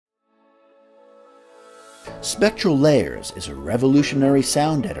SpectraLayers is a revolutionary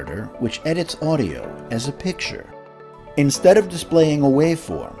sound editor which edits audio as a picture. Instead of displaying a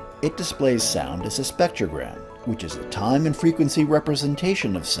waveform, it displays sound as a spectrogram, which is a time and frequency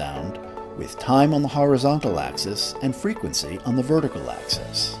representation of sound with time on the horizontal axis and frequency on the vertical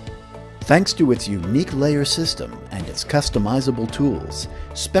axis. Thanks to its unique layer system and its customizable tools,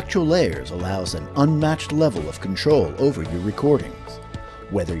 SpectraLayers allows an unmatched level of control over your recordings.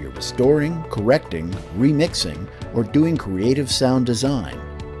 Whether you're restoring, correcting, remixing, or doing creative sound design.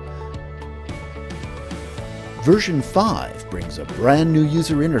 Version 5 brings a brand new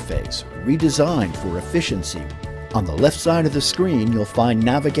user interface, redesigned for efficiency. On the left side of the screen, you'll find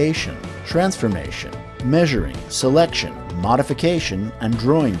navigation, transformation, measuring, selection, modification, and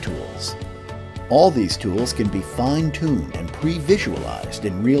drawing tools. All these tools can be fine-tuned and pre-visualized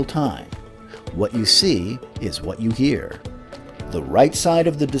in real time. What you see is what you hear. The right side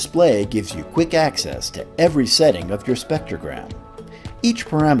of the display gives you quick access to every setting of your spectrogram. Each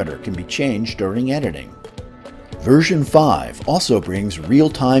parameter can be changed during editing. Version 5 also brings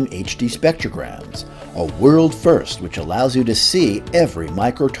real-time HD spectrograms, a world first which allows you to see every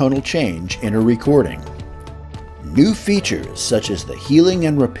microtonal change in a recording. New features such as the healing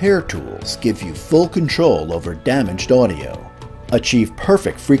and repair tools give you full control over damaged audio. Achieve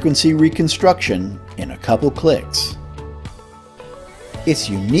perfect frequency reconstruction in a couple clicks. Its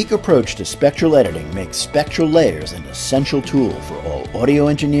unique approach to spectral editing makes SpectraLayers an essential tool for all audio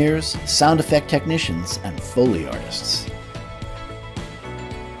engineers, sound effect technicians, and Foley artists.